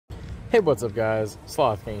Hey, what's up guys?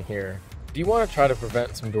 Sloth King here. Do you want to try to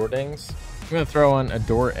prevent some door dings? I'm going to throw on a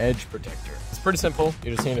door edge protector. It's pretty simple.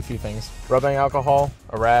 You just need a few things. Rubbing alcohol,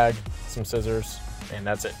 a rag, some scissors, and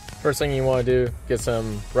that's it. First thing you want to do, get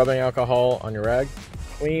some rubbing alcohol on your rag.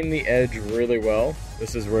 Clean the edge really well.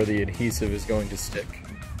 This is where the adhesive is going to stick.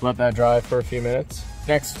 Let that dry for a few minutes.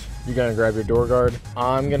 Next, you're going to grab your door guard.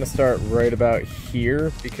 I'm going to start right about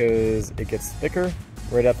here because it gets thicker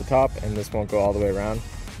right at the top and this won't go all the way around.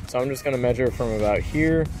 So I'm just going to measure from about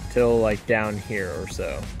here till like down here or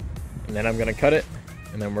so. And then I'm going to cut it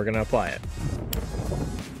and then we're going to apply it.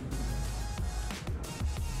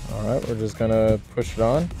 All right, we're just going to push it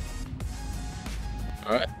on.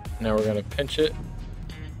 All right, now we're going to pinch it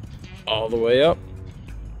all the way up.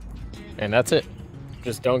 And that's it.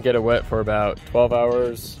 Just don't get it wet for about 12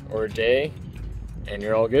 hours or a day and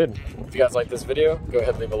you're all good. If you guys like this video, go ahead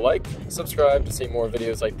and leave a like, subscribe to see more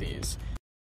videos like these.